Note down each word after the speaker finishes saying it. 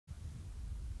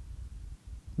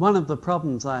One of the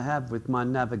problems I have with my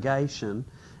navigation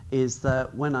is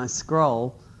that when I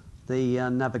scroll, the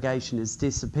navigation is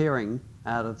disappearing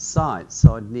out of sight,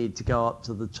 so I'd need to go up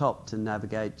to the top to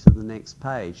navigate to the next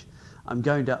page. I'm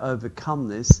going to overcome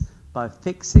this by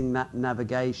fixing that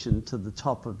navigation to the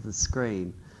top of the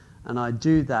screen, and I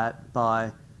do that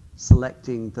by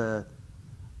selecting the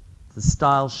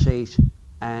style sheet,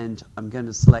 and I'm going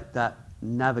to select that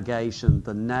navigation,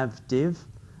 the nav div,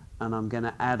 and I'm going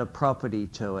to add a property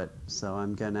to it. So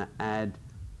I'm going to add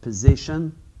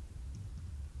position,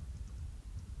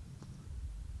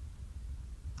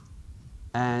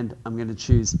 and I'm going to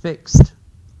choose fixed.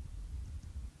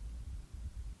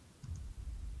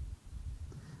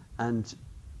 And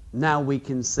now we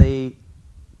can see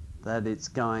that it's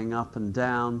going up and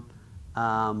down.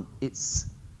 It's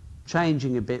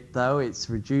changing a bit though, it's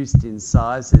reduced in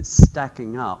size, it's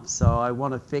stacking up. So I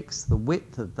want to fix the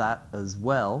width of that as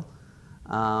well.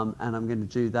 And I'm going to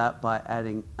do that by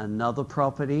adding another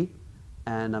property,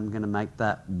 and I'm going to make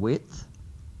that width.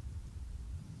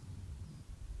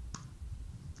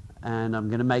 And I'm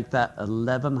going to make that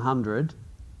 1100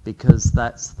 because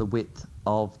that's the width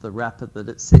of the wrapper that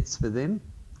it sits within.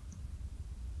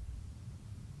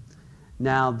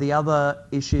 Now the other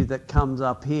issue that comes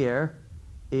up here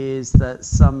is that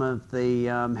some of the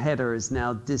header is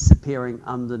now disappearing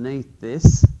underneath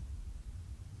this.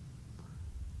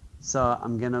 So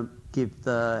I'm going to give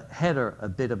the header a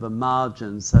bit of a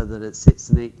margin so that it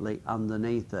sits neatly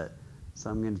underneath it. So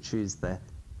I'm going to choose the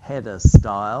header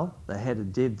style, the header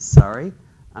div, sorry,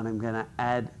 and I'm going to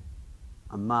add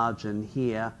a margin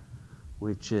here,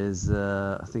 which is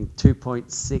I think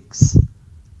 2.6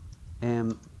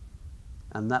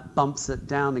 and that bumps it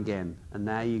down again. And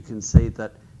now you can see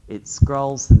that it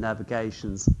scrolls, the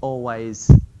navigation's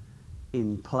always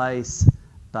in place,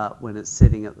 but when it's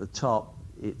sitting at the top,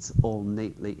 it's all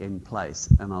neatly in place.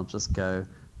 And I'll just go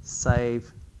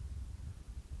save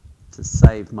to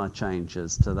save my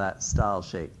changes to that style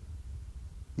sheet.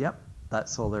 Yep,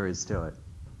 that's all there is to it.